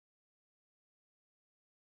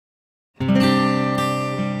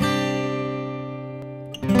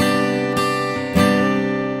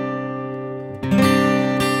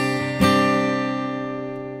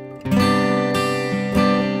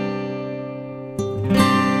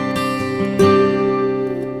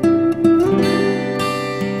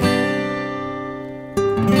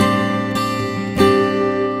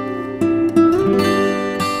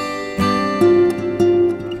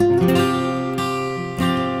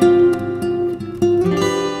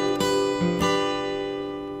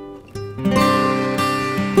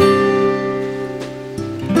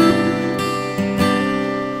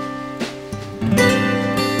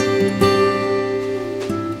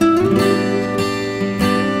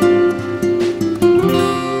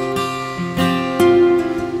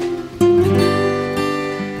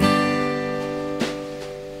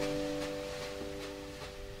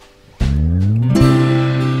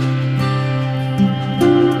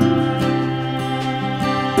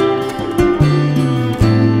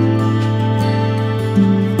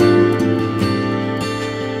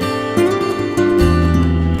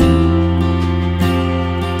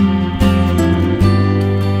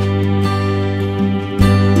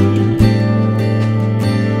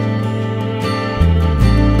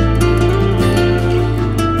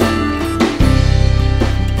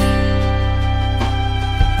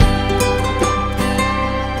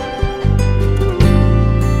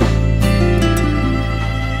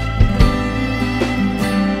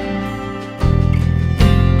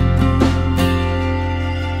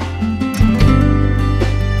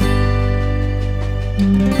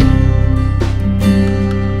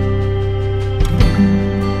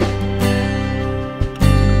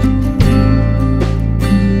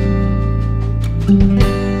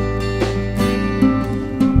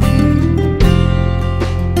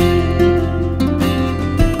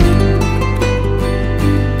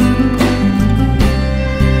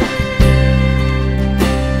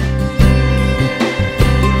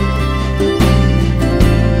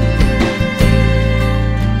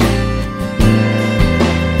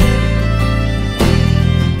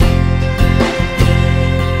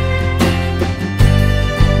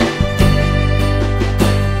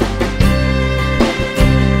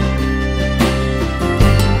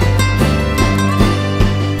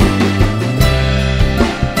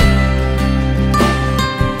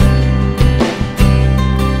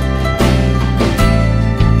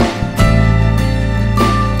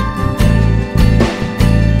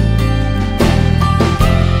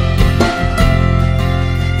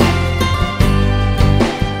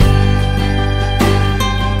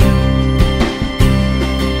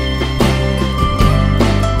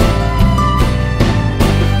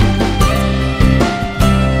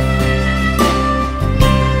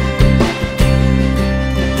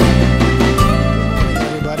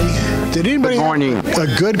Did anybody have a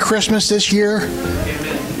good Christmas this year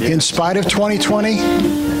in spite of 2020?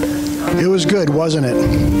 It was good, wasn't it?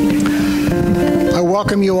 I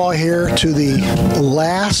welcome you all here to the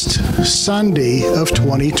last Sunday of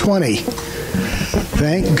 2020.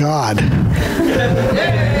 Thank God.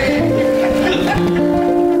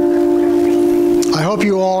 I hope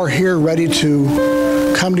you all are here ready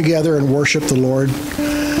to come together and worship the Lord.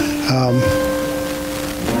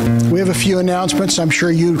 We have a few announcements. I'm sure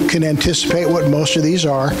you can anticipate what most of these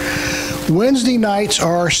are. Wednesday nights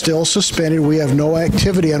are still suspended. We have no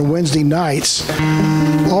activity on Wednesday nights,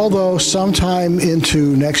 although sometime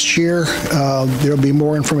into next year, there'll be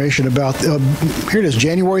more information about, here it is,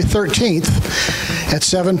 January 13th at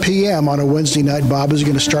 7 p.m. on a Wednesday night. Bob is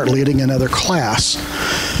going to start leading another class.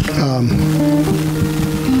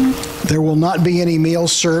 There will not be any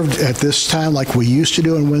meals served at this time like we used to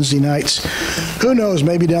do on Wednesday nights. Who knows,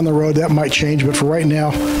 maybe down the road that might change, but for right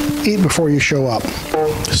now, eat before you show up.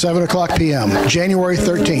 7 o'clock p.m., January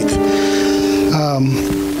 13th.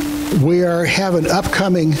 We have an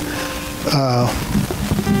upcoming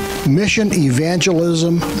mission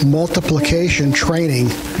evangelism multiplication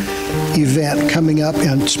training event coming up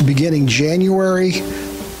and beginning January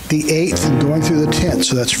the 8th and going through the 10th.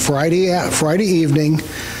 So that's Friday evening,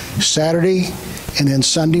 Saturday, and then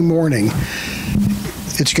Sunday morning.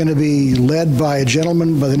 It's going to be led by a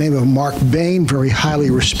gentleman by the name of Mark Bain, very highly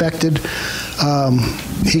respected.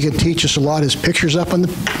 He can teach us a lot. His picture's up on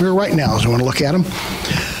here right now, so I want to look at him.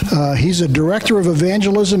 He's a director of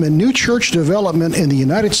evangelism and new church development in the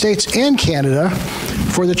United States and Canada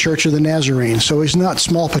for the Church of the Nazarene, so he's not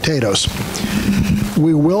small potatoes.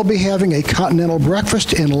 We will be having a continental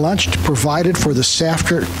breakfast and lunch provided for the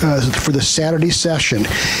Saturday session.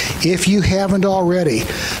 If you haven't already,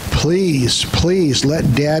 please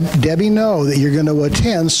let Debbie know that you're going to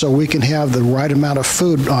attend so we can have the right amount of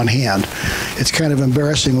food on hand. It's kind of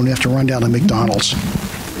embarrassing when we have to run down to McDonald's.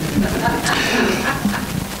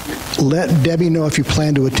 Let Debbie know if you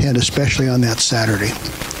plan to attend, especially on that Saturday.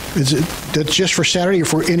 That's just for Saturday or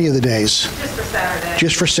for any of the days? Just for Saturday.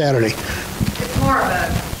 Just for Saturday. It's more of a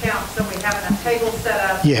count, so we have a table set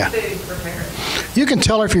up, food prepared. You can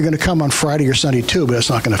tell her if you're going to come on Friday or Sunday too, but it's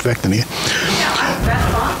not going to affect any. Yeah,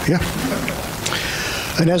 that's fine. Yeah.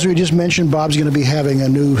 And as we just mentioned, Bob's going to be having a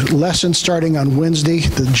new lesson starting on Wednesday,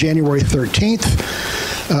 the January 13th,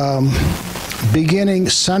 beginning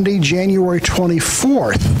Sunday, January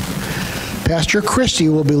 24th. Pastor Christie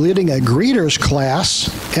will be leading a greeters class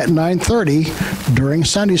at 9:30 during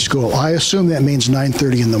Sunday school. I assume that means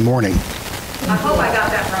 9:30 in the morning. I hope I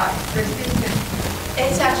got that right.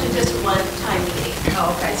 It's actually just a one-time meeting.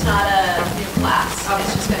 Oh, okay. It's not a new class. Okay.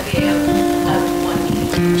 It's just going to be a one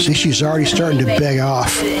meeting. See, she's already starting to beg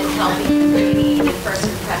off. In helping the community and first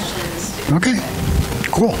impressions. Okay,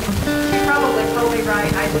 cool. You probably told me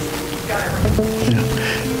right. I just got it right.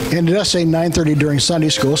 Yeah. And it does say 9:30 during Sunday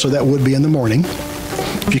school, so that would be in the morning.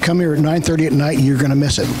 If you come here at 9:30 at night, you're going to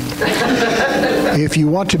miss it. If you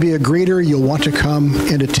want to be a greeter, you'll want to come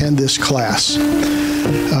and attend this class.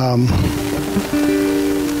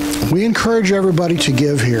 We encourage everybody to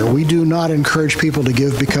give here. We do not encourage people to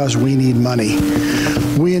give because we need money.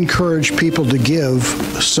 We encourage people to give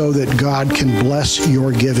so that God can bless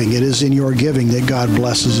your giving. It is in your giving that God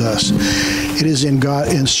blesses us. It is in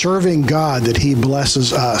serving God that He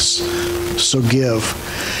blesses us. So give.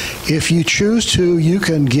 If you choose to, you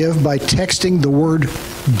can give by texting the word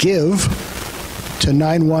GIVE to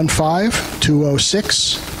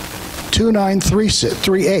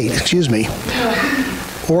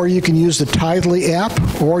 915-206-2938, or you can use the Tithely app,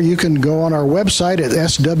 or you can go on our website at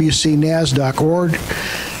SWCNaz.org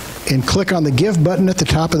and click on the Give button at the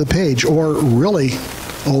top of the page, or really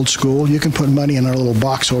old school, you can put money in our little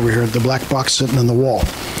box over here, the black box sitting on the wall.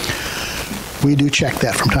 We do check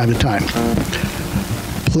that from time to time.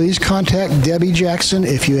 Please contact Debbie Jackson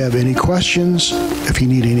if you have any questions, if you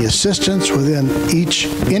need any assistance within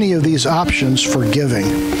any of these options for giving.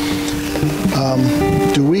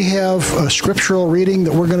 Do we have a scriptural reading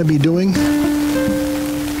that we're going to be doing?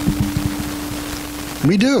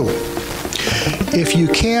 We do. If you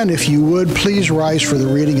can, if you would, please rise for the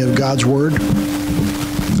reading of God's Word.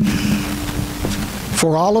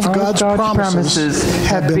 For all of God's promises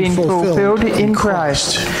have been fulfilled in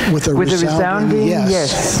Christ with a resounding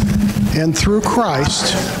yes. And through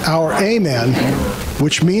Christ, our amen,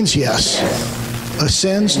 which means yes,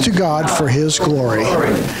 ascends to God for His glory.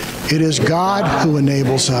 It is God who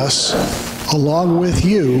enables us, along with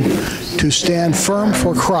you, to stand firm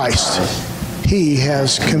for Christ. He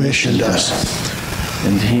has commissioned us.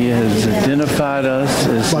 And he has identified us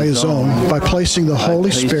as by his own, by placing the Holy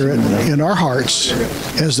Spirit in our hearts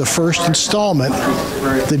as the first installment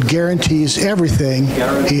that guarantees everything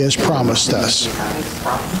he has promised us.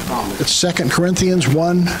 It's 2 Corinthians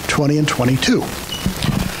 1, 20 and 22.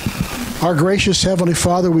 Our gracious Heavenly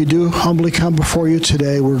Father, we do humbly come before you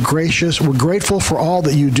today. We're gracious. We're grateful for all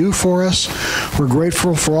that you do for us. We're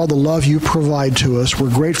grateful for all the love you provide to us.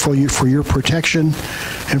 We're grateful for your protection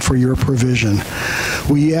and for your provision.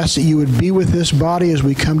 We ask that you would be with this body as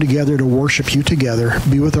we come together to worship you together.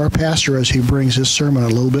 Be with our pastor as he brings his sermon a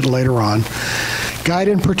little bit later on. Guide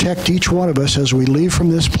and protect each one of us as we leave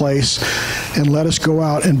from this place, and let us go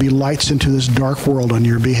out and be lights into this dark world on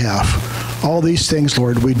your behalf. All these things,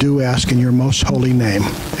 Lord, we do ask in your most holy name.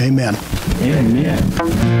 Amen.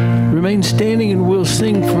 Amen. Remain standing and we'll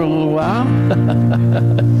sing for a little while.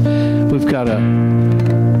 We've got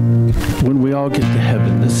When We All Get to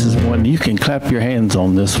Heaven. This is one, you can clap your hands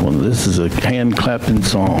on this one. This is a hand clapping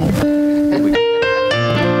song. Here we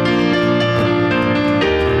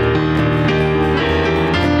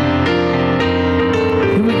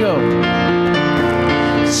go.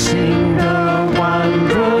 Sing the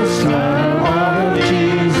wondrous love of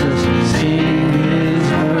Jesus. Sing his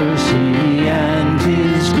mercy and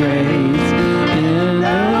his grace. In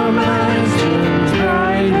the mansions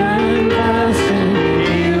bright and blessed,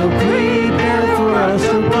 he'll prepare for us a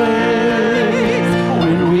place.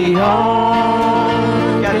 When we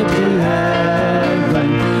all get to heaven,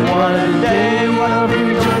 what a day of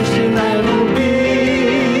rejoicing that will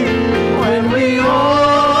be. When we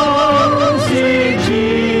all see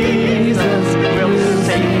Jesus, we'll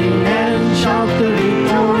sing and shout the victory.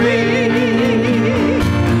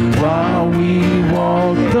 While we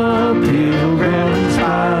walk the pilgrim's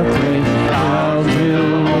pathway, clouds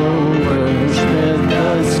will overspread the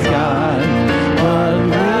sky. But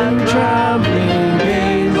when traveling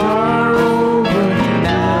days are over,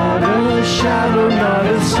 not a shadow, not a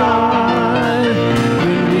sign.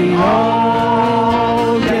 When we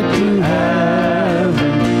all get to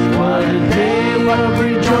heaven, what a day of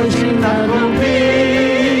rejoicing that will be.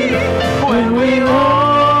 When we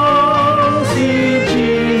all see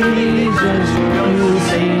Jesus, we'll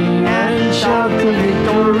sing and shout the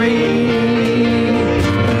victory.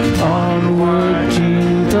 Onward to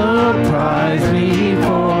the prize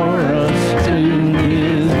before us, to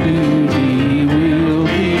his beauty we'll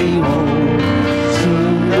behold.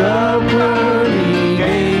 Soon the pearly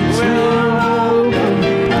gates will open, we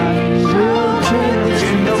will tread the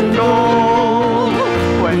streets of gold.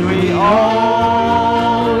 When we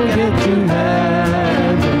all get to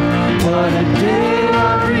heaven, what a day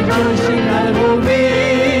of rejoicing that will be.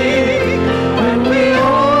 When we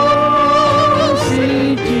all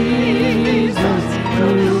see Jesus,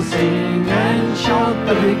 we'll sing and shout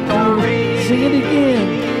the victory. Sing it again.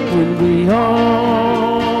 When we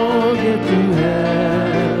all get to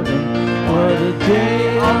heaven, what a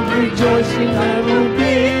day of rejoicing that will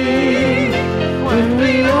be. When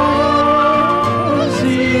we all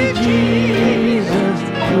see Jesus,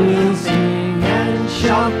 we'll sing and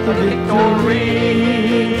shout the victory.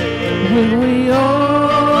 When we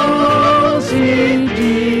all see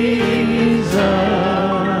Jesus,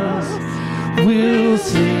 we'll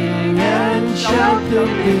sing and shout the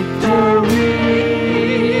victory.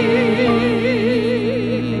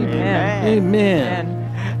 Amen.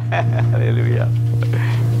 Hallelujah.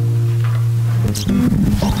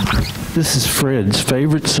 This is Fred's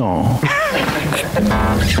favorite song.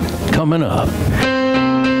 Coming up.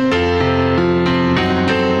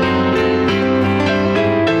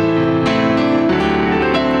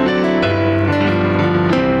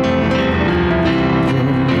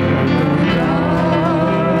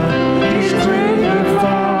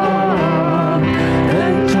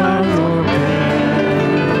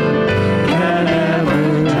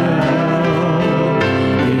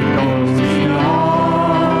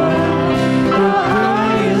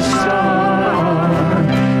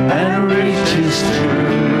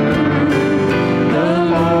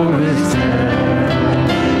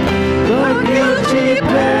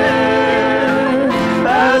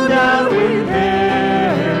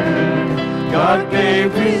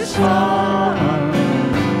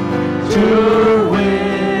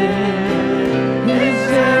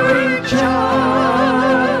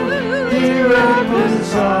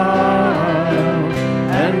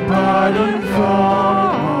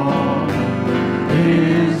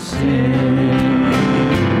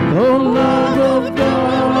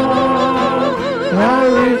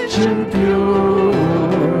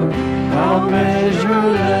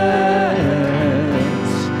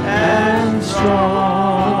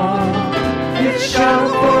 It shall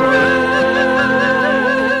forever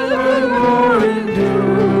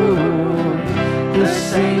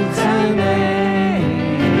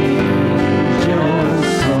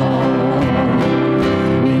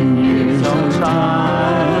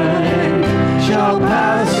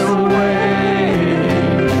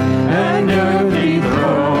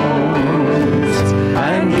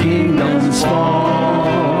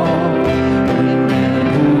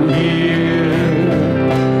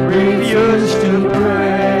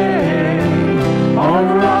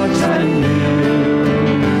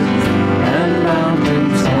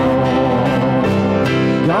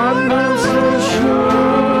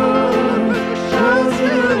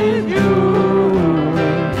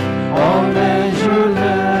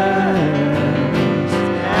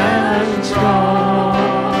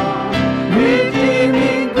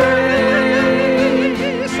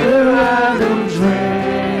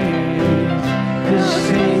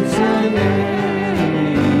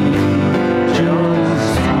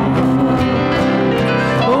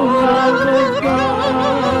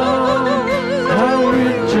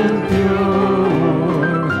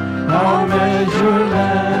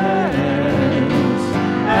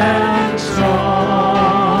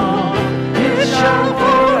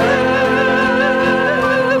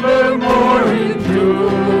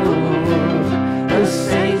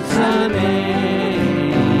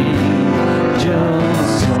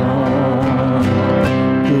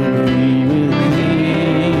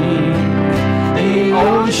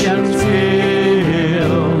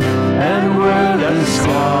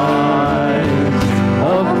skies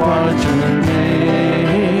of parchment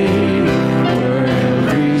made, where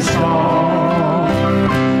every song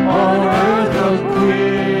on earth a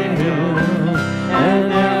quill, and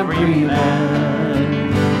every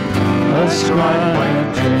man a scribe and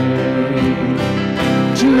trade,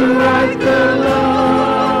 to write the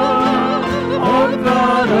love of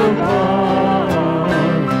God above,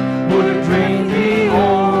 would drain the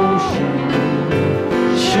ocean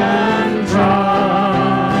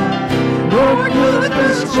dry. Lord, could the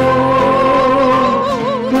scroll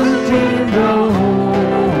contain the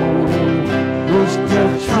whole, was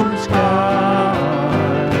touched from sky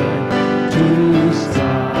to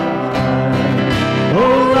sky.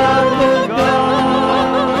 Oh, love of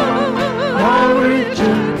God, how rich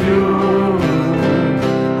and pure,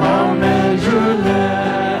 how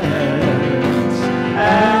measureless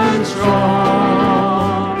and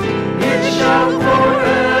strong, it shall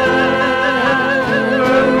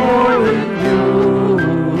forevermore endure.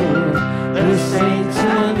 The saints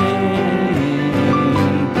and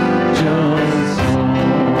angels song.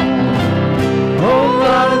 Oh,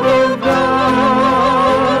 love of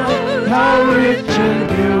God, how rich and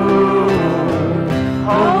pure,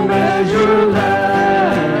 how measureless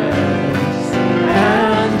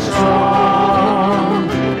and strong,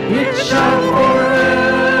 it shall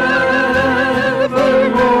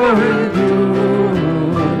forevermore endure.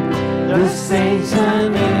 The saints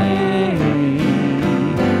and angels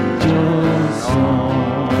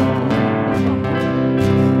song.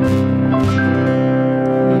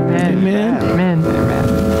 Amen. Amen. Amen. Amen.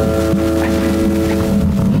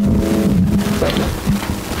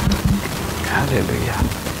 Hallelujah.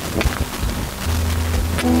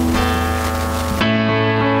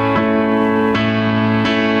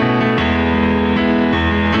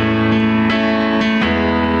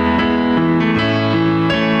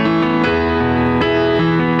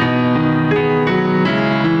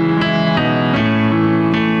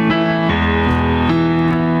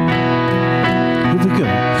 Here we go.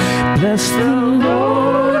 Bless the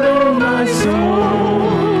Lord, oh my soul,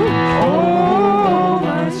 oh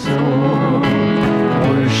my soul.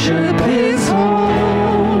 Worship His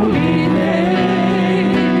holy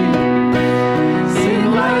name. Sing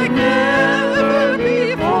like never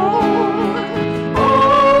before,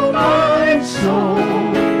 oh my soul.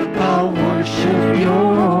 I'll worship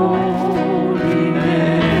Your holy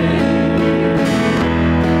name.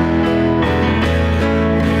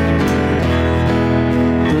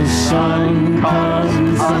 The sun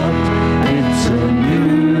comes up, it's a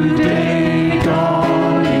new day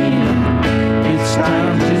dawning. It's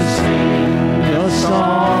time to sing your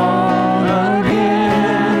song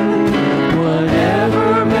again.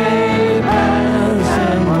 Whatever may pass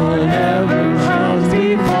and whatever comes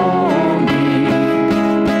before me,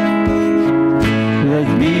 let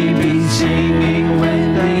me be singing when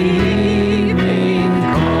the evening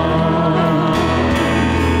comes.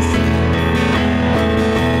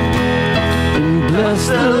 And bless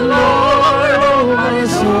the Lord, oh my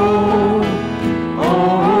soul,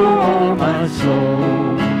 oh my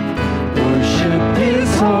soul. Worship His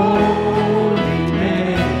holy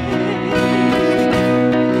name.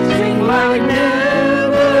 Sing like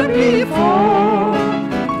never before,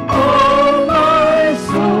 oh my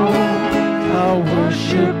soul. I'll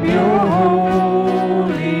worship Your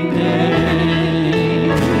holy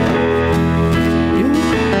name.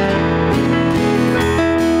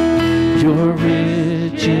 You're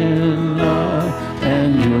rich in love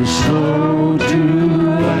and You're slow to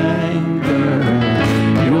anger.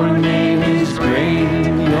 Your name is great,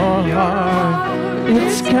 Your heart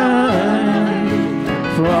it's kind.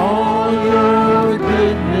 For all Your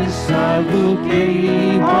goodness I will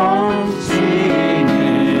keep on singing.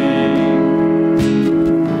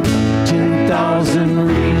 10,000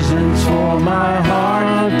 reasons for my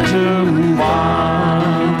heart to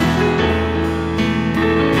find.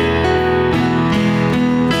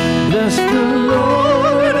 Bless the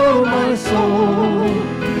Lord, oh my soul,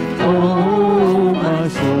 oh my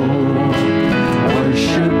soul.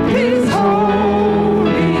 Worship His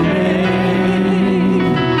holy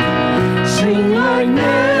name. Sing like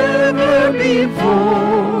never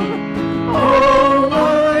before, oh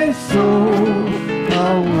my soul.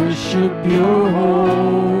 I'll worship Your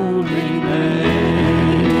holy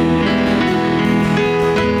name.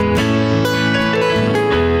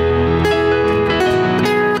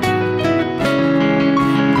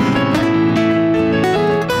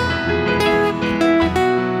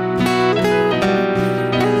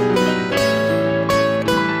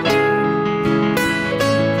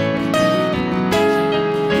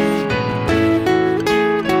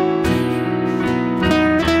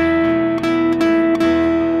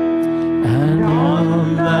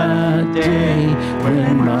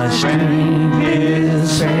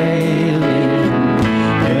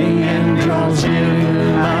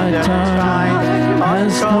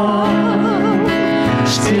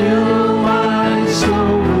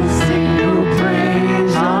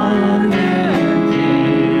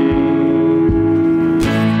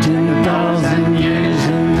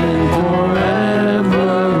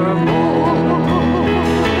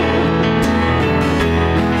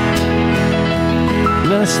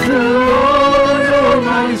 Bless the Lord, oh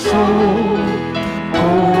my soul,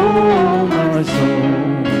 oh my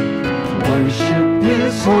soul, worship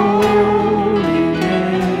His holy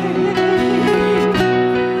name.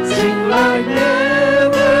 Sing like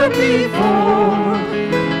never before,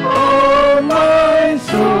 oh my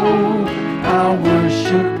soul, I'll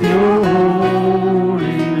worship Your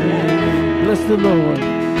holy name. Bless the Lord,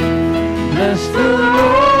 bless the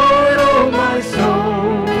Lord, oh my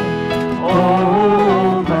soul,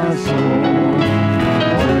 oh my soul,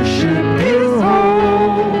 worship His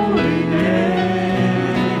holy name.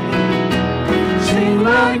 Sing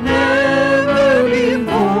like never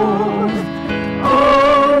before,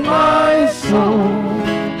 oh my soul,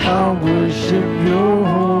 I'll worship Your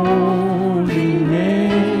holy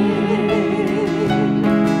name.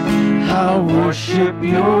 I'll worship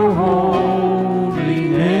Your holy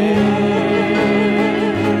name.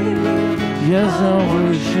 Yes, I'll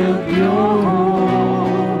worship Your holy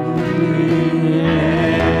name.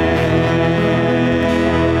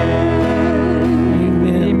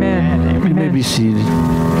 Amen. Amen. You may be seated.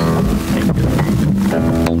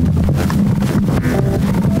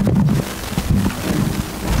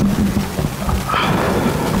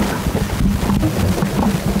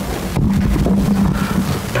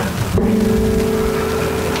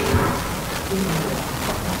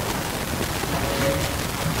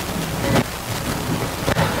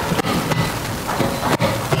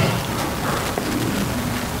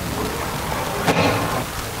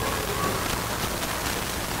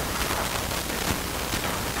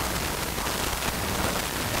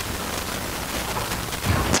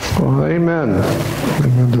 Well, amen.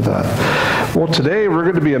 Amen to that. Well, today we're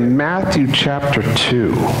going to be in Matthew chapter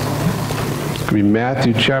 2. It's going to be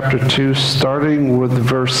Matthew chapter 2, starting with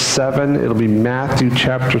verse 7. It'll be Matthew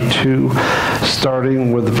chapter 2,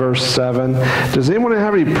 starting with verse 7. Does anyone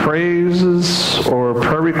have any praises or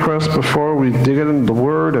prayer requests before we dig into the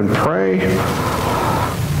Word and pray?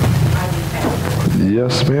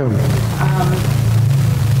 Yes, ma'am.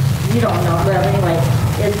 You don't know, but anyway,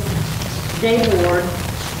 it's Dave Ward.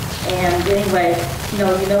 And anyway, you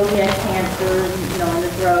know he had cancer, in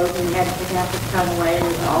the throat, and he had to have his tongue away, and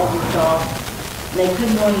it was all his off. They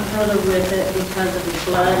couldn't go any further with it because of his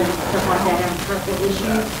blood and stuff like that, having personal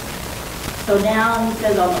issues. So now he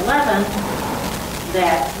says on the 11th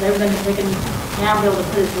that they were going to take him now, be able to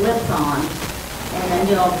put his lips on, and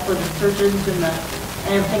then for the surgeons and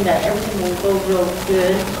everything, that everything will go real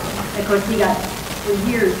good. Of course, he got for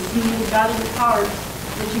years he got in his heart,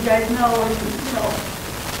 that you guys know,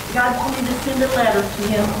 God told me to send a letter to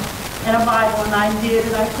him and a Bible, and I did,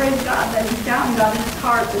 and I praise God that he found God in his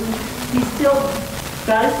heart, and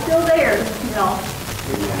God is still there,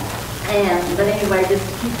 But anyway, just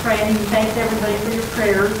keep praying, and thanks everybody for your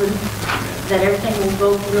prayers, and that everything will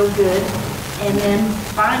go real good. And then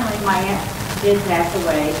finally, my aunt did pass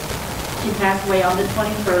away. She passed away on the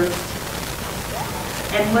 21st.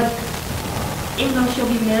 And even though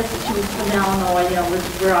she'll be missed, she was from Illinois, which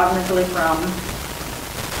is where I'm originally from.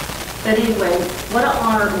 But anyway, what an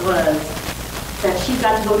honor it was that she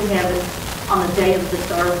got to go to heaven on the day of the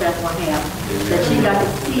Star of Bethlehem, that she got to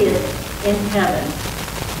see it in heaven.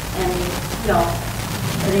 And,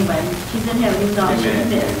 anyway, she's in heaven, even though she's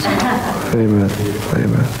missed. Amen.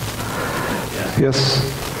 Amen. Yes.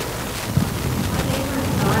 My neighbor's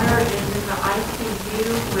daughter is in the ICU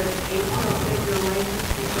with atrial fibrillation.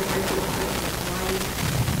 She's a regular Christmas life.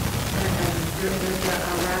 And there's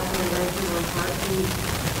a rapid irregular heartbeat.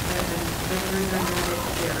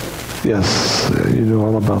 Yes, you know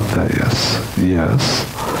all about that, yes. Yes.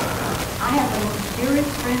 I have the most dearest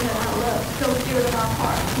friend that I love, so dear to my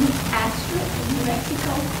heart. He's pastor in New Mexico.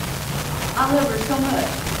 I love her so much.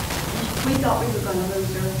 We thought we were going to lose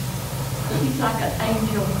her. She's like an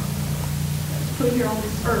angel that's put here on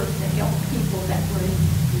this earth to help people that were in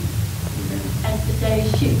need. And today,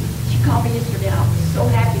 she called me yesterday. I was so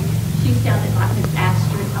happy. She sounded like Miss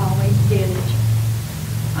Astrid always did.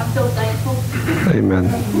 I'm so thankful. Amen.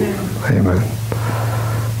 Amen.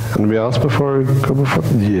 Anybody else before we go before?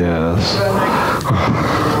 Yes.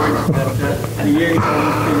 The year is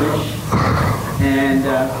almost finished, and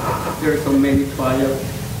there are so many trials,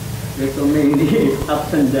 there's so many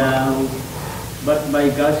ups and downs, but by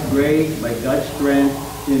God's grace, by God's strength,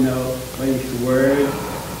 by His Word,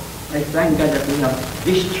 I thank God that we have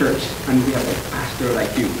this church and we have a pastor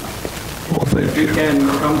like you. Well, thank you. We can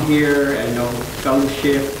come here and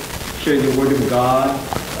fellowship, share the Word of God,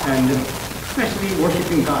 and especially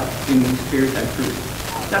worshiping God in spirit and truth.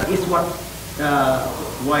 That is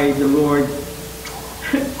why the Lord,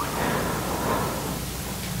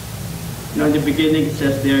 in the beginning it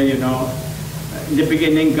says there, in the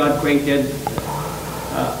beginning God created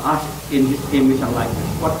us in his image and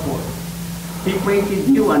likeness. What for? He created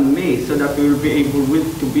you and me so that we will be able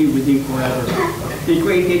to be with him forever. He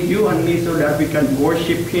created you and me so that we can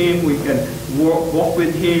worship him, we can walk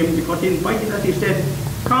with him, because he invited us, he said,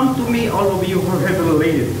 come to me, all of you who are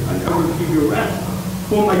heavily laden, and I will give you rest.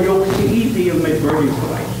 For my yoke is easy and my burden is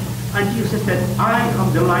light. And Jesus said, I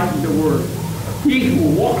am the light of the world. He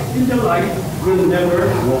who walks in the light will never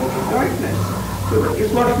walk in darkness. So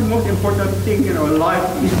it's one of the most important things in our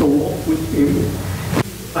life is to walk with him.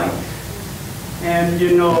 Light. And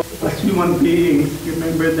as human beings,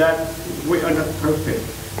 remember that we are not perfect.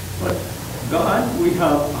 But God, we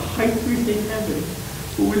have a high priest in heaven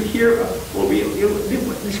who will hear us.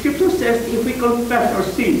 The scripture says if we confess our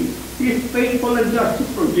sin, he is faithful and just to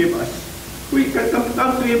forgive us. We can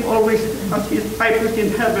come to him always as his high priest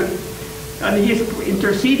in heaven, and he is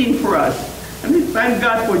interceding for us. And we thank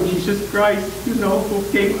God for Jesus Christ,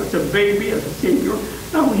 who came as a baby, as a Savior.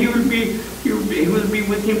 Now he will be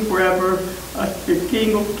with him forever as the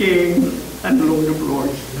King of Kings and Lord of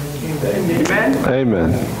Lords. Amen.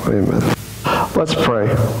 Amen. Amen. Let's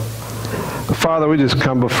pray. Father, we just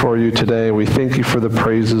come before you today. We thank you for the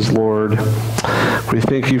praises, Lord. We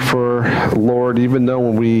thank you for, Lord, even though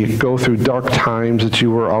when we go through dark times, that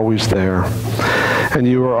you were always there. And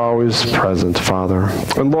you are always present, Father.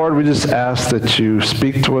 And Lord, we just ask that you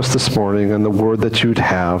speak to us this morning and the word that you'd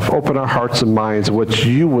have. Open our hearts and minds to what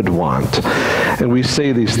you would want. And we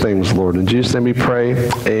say these things, Lord. In Jesus' name we pray,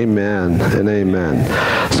 amen and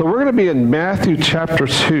amen. So we're going to be in Matthew chapter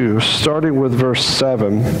 2, starting with verse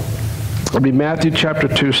 7. It'll be Matthew chapter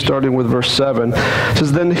 2, starting with verse 7. It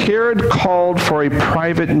says, Then Herod called for a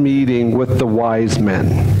private meeting with the wise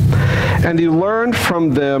men. And he learned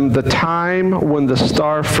from them the time when the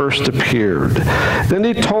star first appeared. Then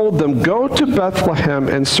he told them, Go to Bethlehem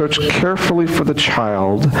and search carefully for the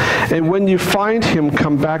child. And when you find him,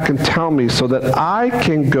 come back and tell me so that I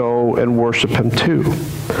can go and worship him too.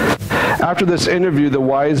 After this interview, the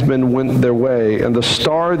wise men went their way, and the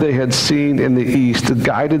star they had seen in the east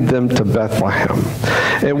guided them to Bethlehem.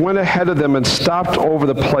 It went ahead of them and stopped over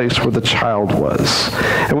the place where the child was.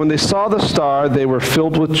 And when they saw the star, they were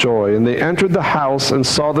filled with joy, and they entered the house and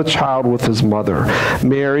saw the child with his mother,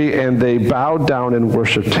 Mary, and they bowed down and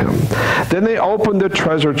worshipped him. Then they opened their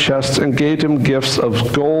treasure chests and gave him gifts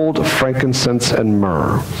of gold, frankincense, and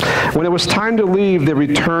myrrh. When it was time to leave, they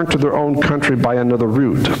returned to their own country by another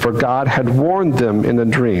route, for God had warned them in a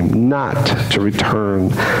dream not to return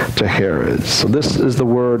to Herod. So this is the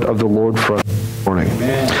word of the Lord for us this morning.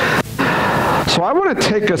 Amen. So I want to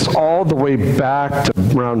take us all the way back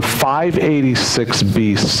to around 586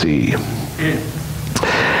 BC.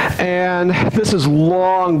 And this is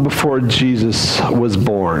long before Jesus was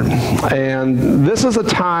born. And this is a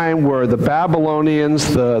time where the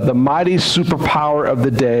Babylonians, the mighty superpower of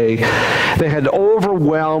the day, they had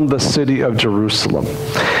overwhelmed the city of Jerusalem.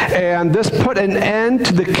 And this put an end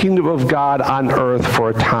to the kingdom of God on earth for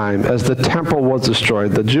a time as the temple was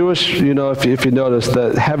destroyed. The Jewish, if you notice,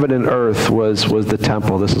 that heaven and earth was the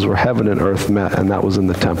temple. This is where heaven and earth met, and that was in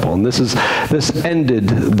the temple. And this ended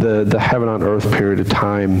the heaven on earth period of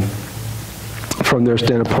time from their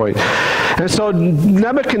standpoint. And so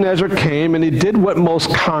Nebuchadnezzar came and he did what most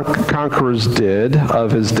conquerors did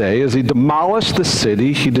of his day, is he demolished the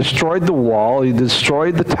city, he destroyed the wall, he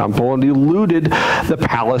destroyed the temple, and he looted the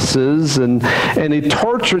palaces, and he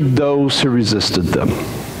tortured those who resisted them.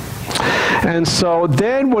 And so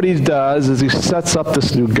then what he does is he sets up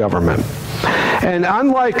this new government. And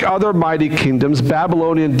unlike other mighty kingdoms,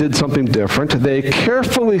 Babylonian did something different. They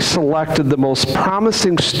carefully selected the most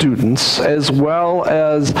promising students, as well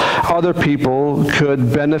as other people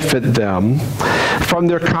could benefit them from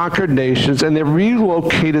their conquered nations, and they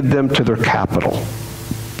relocated them to their capital.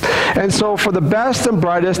 And so for the best and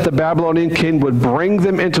brightest, the Babylonian king would bring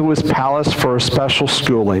them into his palace for a special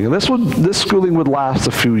schooling. And this schooling would last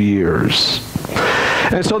a few years.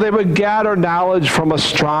 And so they would gather knowledge from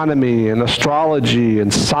astronomy and astrology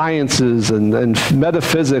and sciences and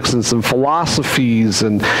metaphysics and some philosophies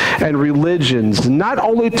and religions, not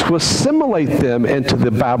only to assimilate them into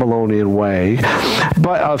the Babylonian way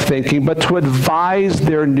of thinking, but to advise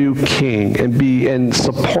their new king and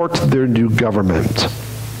support their new government.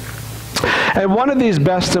 And one of these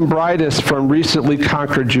best and brightest from recently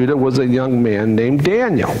conquered Judah was a young man named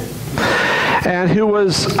Daniel, and who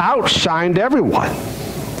was outshined everyone.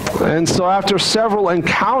 And so after several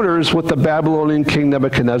encounters with the Babylonian king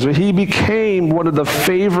Nebuchadnezzar, he became one of the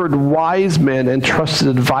favored wise men and trusted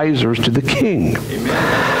advisors to the king.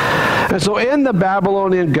 Amen. And so in the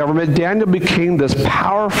Babylonian government, Daniel became this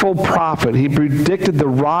powerful prophet. He predicted the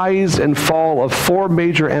rise and fall of 4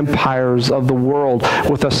 major empires of the world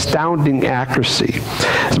with astounding accuracy.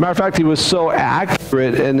 As a matter of fact, he was so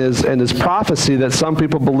accurate in his prophecy that some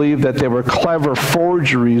people believe that they were clever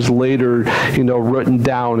forgeries later, written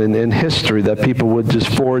down in history, that people would just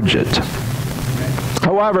forge it.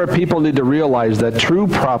 However, people need to realize that true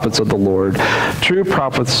prophets of the Lord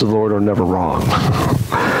are never wrong.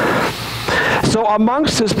 So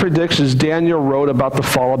amongst his predictions, Daniel wrote about the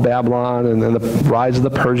fall of Babylon and the rise of the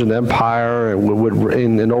Persian Empire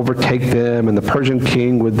and overtake them, and the Persian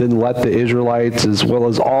king would then let the Israelites, as well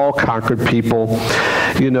as all conquered people,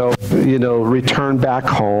 return back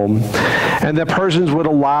home. And the Persians would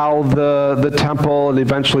allow the temple and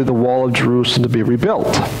eventually the wall of Jerusalem to be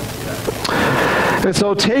rebuilt. And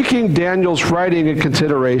so taking Daniel's writing in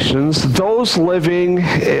considerations, those living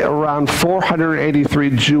around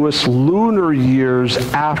 483 Jewish lunar years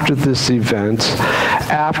after this event,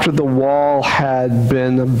 after the wall had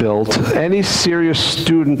been built, any serious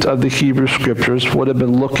student of the Hebrew Scriptures would have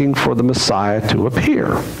been looking for the Messiah to appear.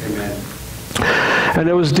 Amen. And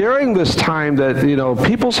it was during this time that,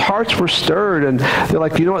 people's hearts were stirred, and they're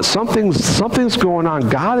like, what, something's going on.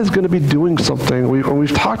 God is going to be doing something.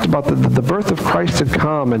 We've talked about the birth of Christ had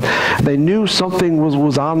come, and they knew something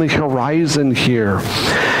was on the horizon here.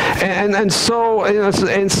 And so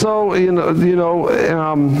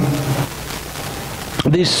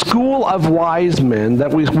the school of wise men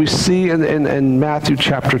that we see in Matthew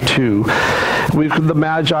chapter 2, the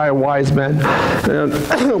Magi are wise men.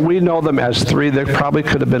 We know them as 3. There probably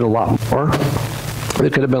could have been a lot more. There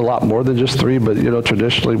could have been a lot more than just 3, but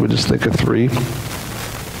traditionally we just think of 3.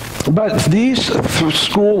 But these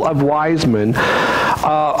school of wise men,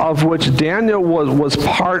 of which Daniel was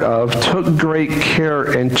part of, took great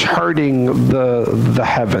care in charting the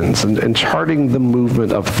heavens and charting the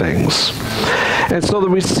movement of things. And so that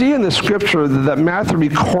we see in the scripture that Matthew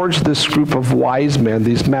records this group of wise men,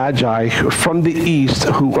 these magi from the east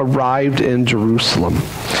who arrived in Jerusalem.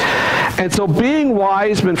 And so being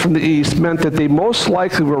wise men from the east meant that they most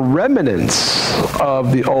likely were remnants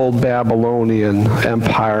of the old Babylonian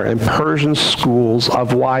Empire and Persian schools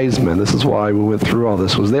of wise men. This is why we went through all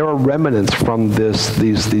this, was they were remnants from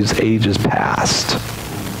these ages past.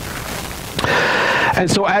 And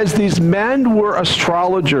so as these men were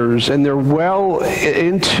astrologers and they're well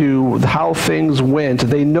into how things went,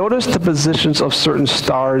 they noticed the positions of certain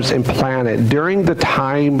stars and planets during the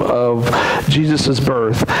time of Jesus'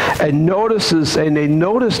 birth, and they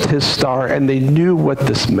noticed his star, and they knew what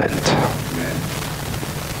this meant.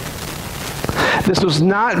 This was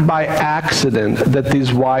not by accident that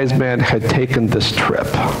these wise men had taken this trip.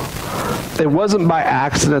 It wasn't by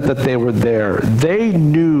accident that they were there. They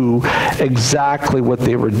knew exactly what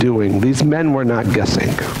they were doing. These men were not guessing.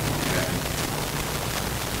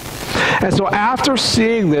 And so after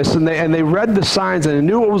seeing this, and they read the signs, and they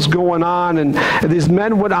knew what was going on, and these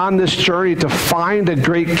men went on this journey to find a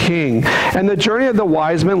great king. And the journey of the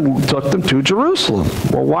wise men took them to Jerusalem.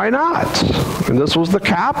 Well, why not? And this was the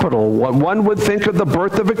capital. One would think of the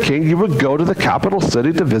birth of a king, you would go to the capital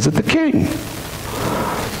city to visit the king.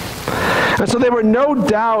 And so they were no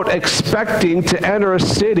doubt expecting to enter a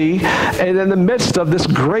city and in the midst of this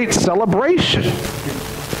great celebration.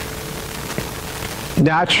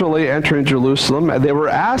 Naturally, entering Jerusalem, they were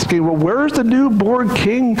asking, well, where's the newborn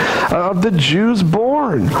king of the Jews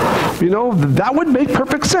born? That would make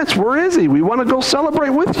perfect sense. Where is he? We want to go celebrate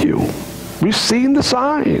with you. We've seen the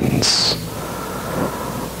signs.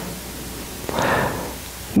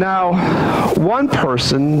 Now, one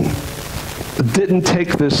person didn't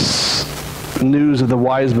take this news of the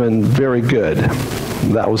wise men very good.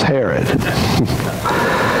 That was Herod.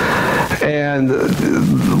 And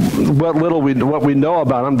what we know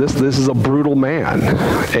about him, this is a brutal man,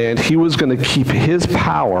 and he was going to keep his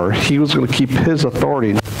power. He was going to keep his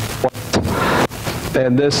authority.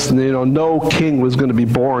 And this, no king was going to be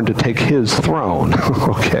born to take his throne.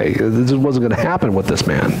 Okay, this wasn't going to happen with this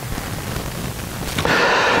man.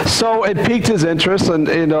 So it piqued his interest, and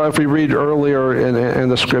if we read earlier in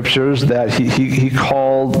the scriptures that he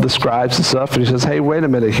called the scribes and stuff, and he says, hey, wait a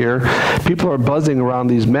minute here. People are buzzing around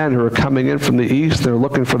these men who are coming in from the east. They're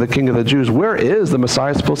looking for the king of the Jews. Where is the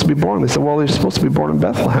Messiah supposed to be born? They said, well, he's supposed to be born in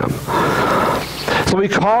Bethlehem. So he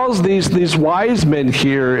calls these wise men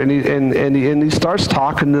here, and he starts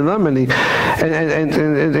talking to them, and he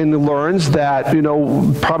learns that,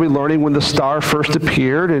 probably learning when the star first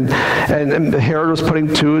appeared, and Herod was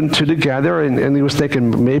putting 2 and 2 together, and he was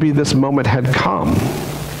thinking maybe this moment had come.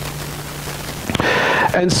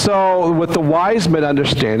 And so with the wise men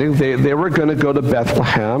understanding, they were going to go to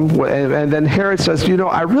Bethlehem. And then Herod says,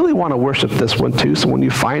 I really want to worship this one too. So when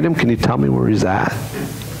you find him, can you tell me where he's at?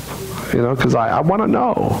 Because I want to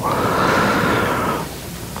know.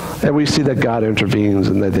 And we see that God intervenes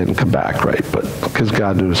and they didn't come back, right? But because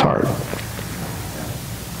God knew his heart.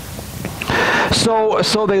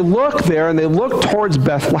 So they look there, and they look towards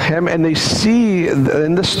Bethlehem, and they see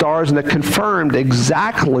in the stars, and it confirmed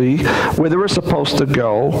exactly where they were supposed to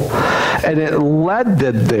go. And it led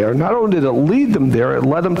them there. Not only did it lead them there, it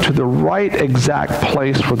led them to the right exact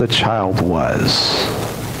place where the child was.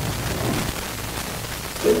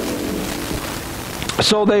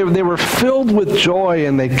 So they were filled with joy,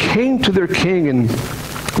 and they came to their king, and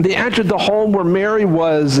they entered the home where Mary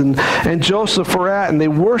was and Joseph were at, and they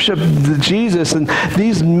worshiped Jesus. And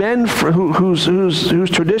these men whose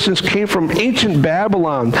traditions came from ancient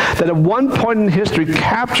Babylon, that at one point in history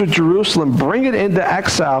captured Jerusalem, bring it into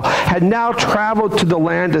exile, had now traveled to the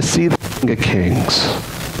land to see the King of Kings.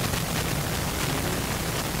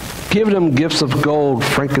 Giving them gifts of gold,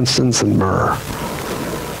 frankincense, and myrrh.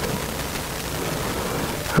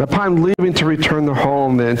 And upon leaving to return their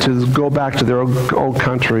home and to go back to their old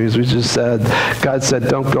countries, we just said, God said,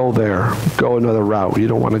 don't go there. Go another route. You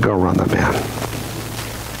don't want to go around that man.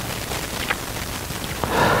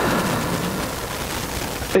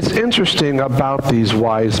 It's interesting about these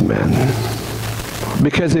wise men,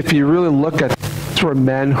 because if you really look at it, these were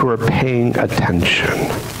men who are paying attention.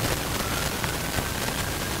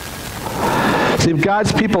 See,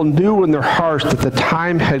 God's people knew in their hearts that the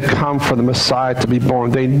time had come for the Messiah to be born.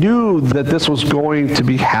 They knew that this was going to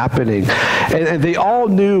be happening. And they all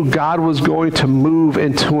knew God was going to move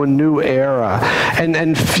into a new era.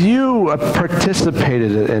 And few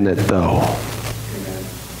participated in it, though.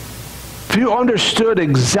 Few understood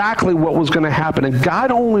exactly what was going to happen. And God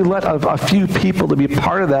only let a few people to be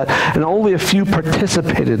part of that, and only a few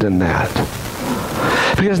participated in that.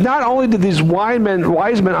 Because not only did these wise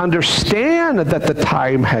men understand that the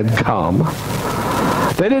time had come,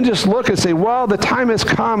 they didn't just look and say, well, the time has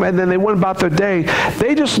come, and then they went about their day.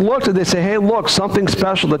 They just looked and they say, hey, look, something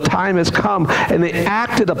special, the time has come, and they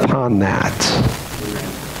acted upon that.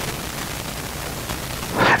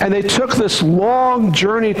 And they took this long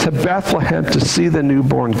journey to Bethlehem to see the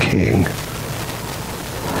newborn king.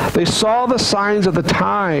 They saw the signs of the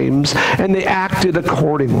times, and they acted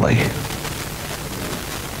accordingly.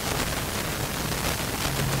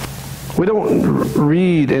 We don't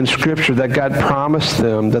read in Scripture that God promised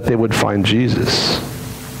them that they would find Jesus.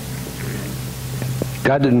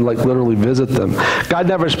 God didn't literally visit them. God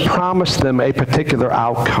never promised them a particular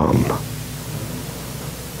outcome.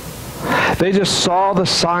 They just saw the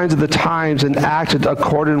signs of the times and acted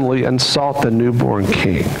accordingly and sought the newborn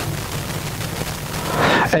king.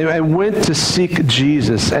 And went to seek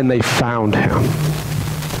Jesus, and they found him.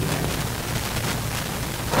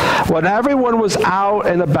 When everyone was out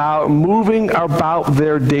and about, moving about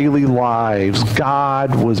their daily lives,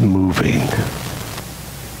 God was moving.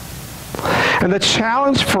 And the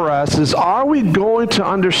challenge for us is, are we going to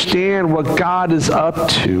understand what God is up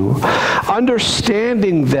to?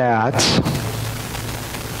 Understanding that,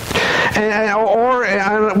 or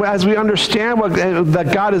as we understand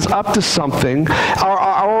that God is up to something,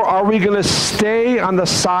 are we going to stay on the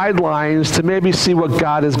sidelines to maybe see what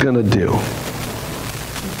God is going to do?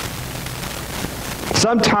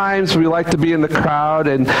 Sometimes we like to be in the crowd,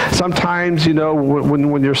 and sometimes,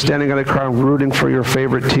 when you're standing in a crowd rooting for your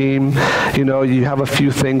favorite team, you have a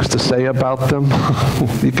few things to say about them.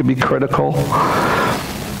 You can be critical.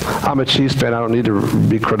 I'm a Chiefs fan. I don't need to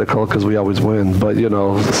be critical because we always win. But,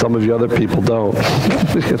 some of you other people don't. You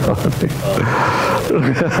know what I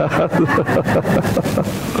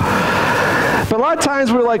mean? But a lot of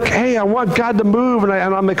times we're like, hey, I want God to move, and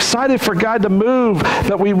I'm excited for God to move,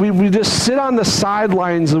 that we just sit on the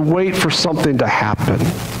sidelines and wait for something to happen.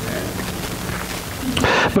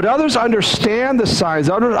 But others understand the signs.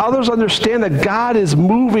 Others understand that God is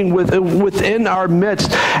moving within our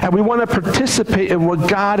midst, and we want to participate in what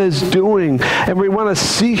God is doing, and we want to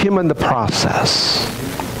see him in the process.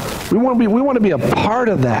 We want to be a part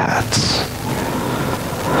of that.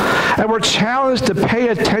 And we're challenged to pay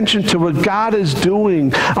attention to what God is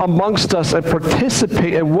doing amongst us and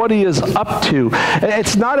participate in what he is up to. And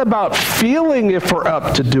it's not about feeling if we're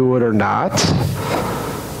up to do it or not.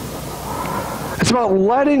 It's about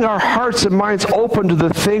letting our hearts and minds open to the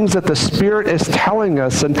things that the Spirit is telling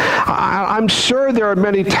us. And I'm sure there are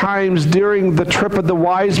many times during the trip of the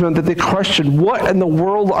wise men that they questioned, what in the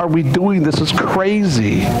world are we doing? This is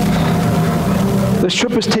crazy. This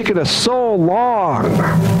trip has taken us so long.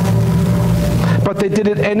 But they did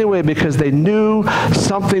it anyway because they knew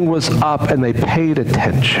something was up and they paid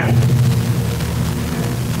attention.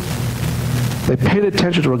 They paid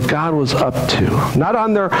attention to what God was up to, not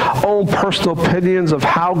on their own personal opinions of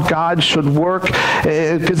how God should work,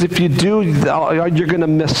 because if you do, you're going to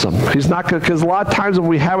miss him. He's not going to, because a lot of times when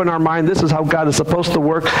we have in our mind, this is how God is supposed to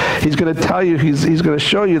work, he's going to tell you, he's going to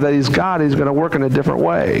show you that he's God, he's going to work in a different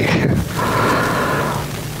way.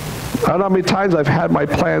 I don't know how many times I've had my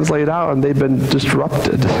plans laid out and they've been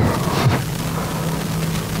disrupted.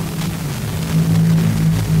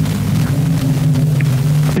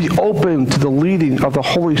 Be open to the leading of the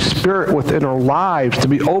Holy Spirit within our lives, to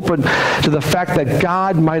be open to the fact that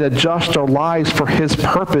God might adjust our lives for his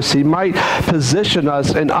purpose. He might position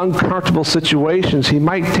us in uncomfortable situations. He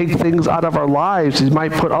might take things out of our lives. He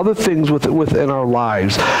might put other things within our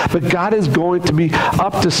lives. But God is going to be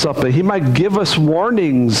up to something. He might give us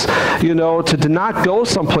warnings, to not go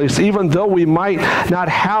someplace, even though we might not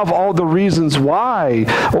have all the reasons why.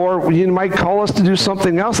 Or he might call us to do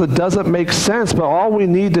something else that doesn't make sense. But all we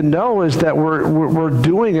need to know is that we're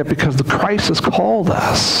doing it because the Christ has called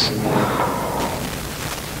us.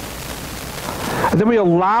 And then we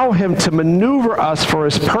allow him to maneuver us for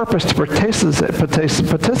his purpose, to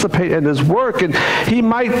participate in his work. And he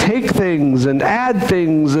might take things and add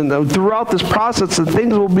things, and throughout this process, and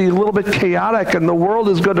things will be a little bit chaotic, and the world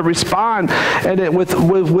is going to respond and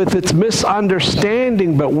with its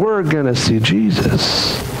misunderstanding, but we're going to see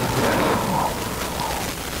Jesus.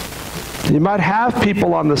 You might have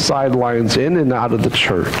people on the sidelines in and out of the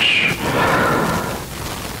church,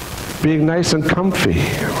 being nice and comfy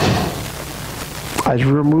as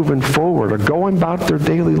we're moving forward or going about their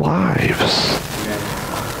daily lives.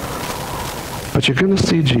 But you're going to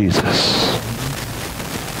see Jesus.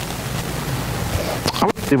 I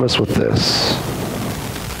want to leave us with this.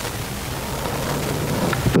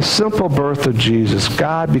 The simple birth of Jesus,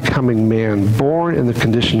 God becoming man, born in the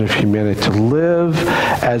condition of humanity, to live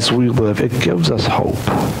as we live, it gives us hope.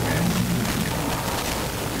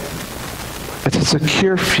 It's a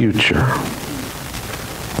secure future.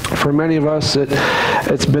 For many of us,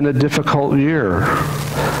 it's been a difficult year.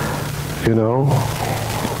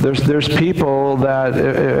 There's people that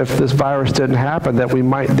if this virus didn't happen, that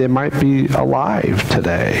they might be alive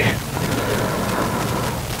today.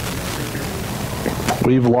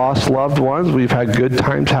 We've lost loved ones. We've had good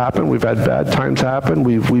times happen. We've had bad times happen.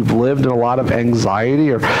 We've lived in a lot of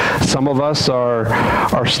anxiety, or some of us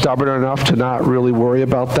are stubborn enough to not really worry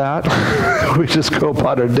about that. We just go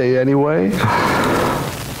about our day anyway.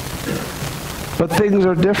 But things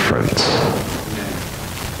are different.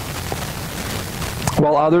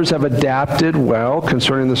 While others have adapted well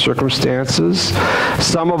concerning the circumstances,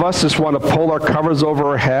 some of us just want to pull our covers over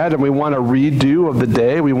our head and we want a redo of the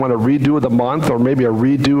day, we want a redo of the month, or maybe a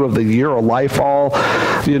redo of the year, or life all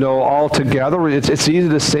together. It's easy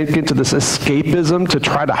to sink into this escapism, to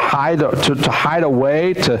try to hide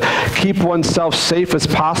away, to keep oneself safe as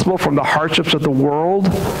possible from the hardships of the world.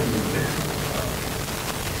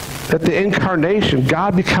 That the incarnation,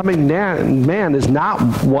 God becoming man, is not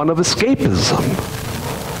one of escapism.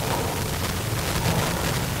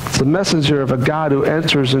 The messenger of a God who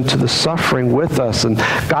enters into the suffering with us. And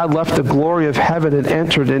God left the glory of heaven and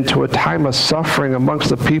entered into a time of suffering amongst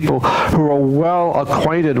the people who are well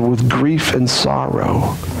acquainted with grief and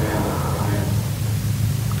sorrow.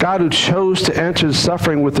 God who chose to enter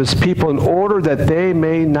suffering with his people in order that they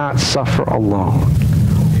may not suffer alone.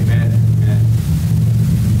 Amen.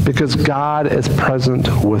 Because God is present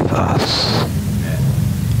with us.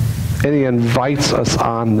 And he invites us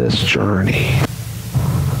on this journey.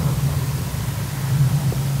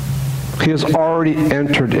 He has already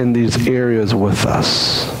entered in these areas with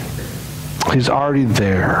us. He's already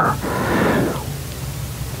there.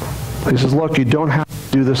 He says, look, you don't have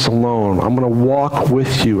to do this alone. I'm going to walk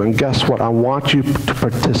with you. And guess what? I want you to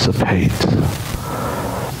participate.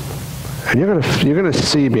 And you're going to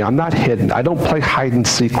see me. I'm not hidden. I don't play hide and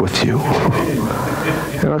seek with you.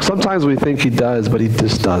 Sometimes we think he does, but he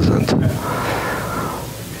just doesn't.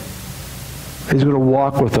 He's going to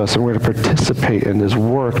walk with us, and we're going to participate in his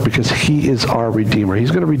work because he is our Redeemer. He's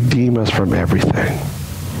going to redeem us from everything.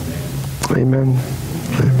 Amen.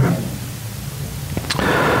 Amen.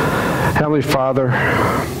 Heavenly Father,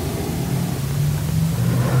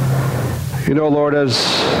 Lord, as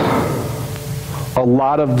a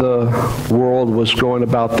lot of the world was going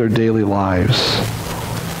about their daily lives,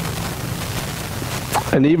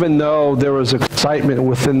 and even though there was excitement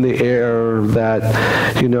within the air that,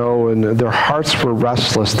 and their hearts were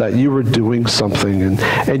restless, that you were doing something,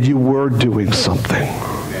 and you were doing something.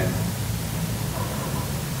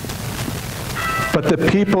 But But the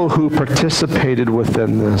people who participated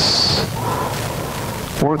within this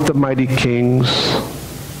weren't the mighty kings.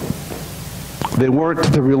 They weren't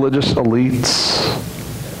the religious elites.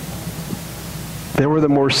 They were the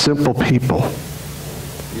more simple people.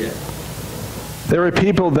 They were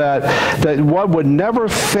people that one would never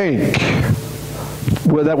think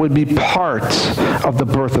that would be part of the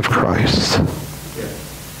birth of Christ,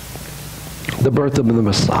 the birth of the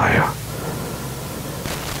Messiah.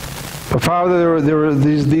 But Father, there were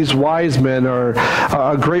these wise men are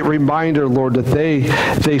a great reminder, Lord, that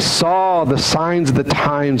they saw the signs of the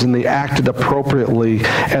times and they acted appropriately,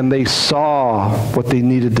 and they saw what they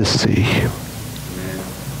needed to see.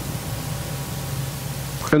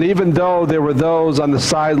 And even though there were those on the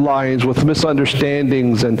sidelines with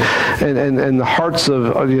misunderstandings and the hearts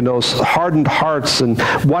of, hardened hearts and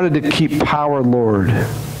wanted to keep power, Lord,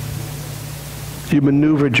 you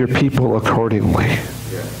maneuvered your people accordingly.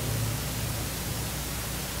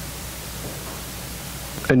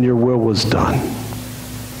 And your will was done.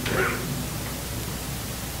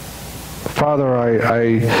 Father,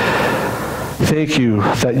 I thank you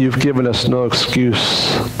that you've given us no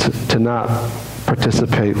excuse to not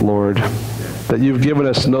participate, Lord. That you've given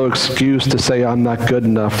us no excuse to say, I'm not good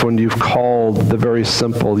enough, when you've called the very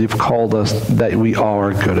simple. You've called us that we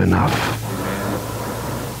are good enough.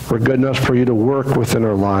 We're good enough for you to work within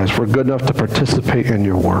our lives. We're good enough to participate in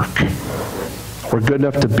your work. We're good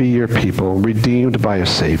enough to be your people, redeemed by a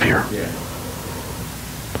Savior.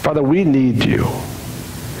 Father, we need you.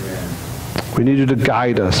 We need you to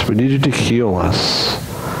guide us. We need you to heal us.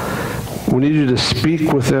 We need you to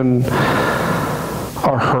speak within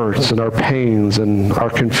our hurts and our pains and our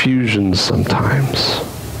confusions sometimes.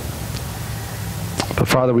 But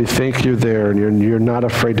Father, we think you're there, and you're not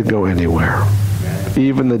afraid to go anywhere,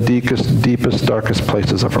 even the deepest, darkest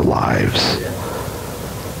places of our lives.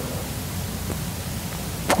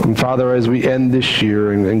 And Father, as we end this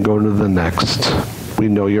year and go into the next, we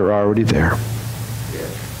know you're already there.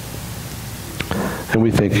 And we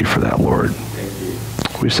thank you for that, Lord.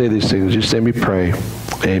 We say these things. You say we pray.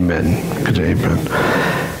 Amen. Amen.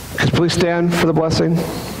 Could you please stand for the blessing?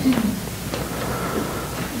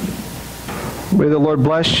 May the Lord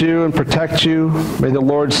bless you and protect you. May the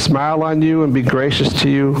Lord smile on you and be gracious to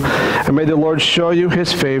you. And may the Lord show you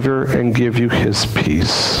his favor and give you his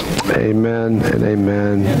peace. Amen and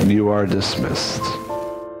amen. You are dismissed.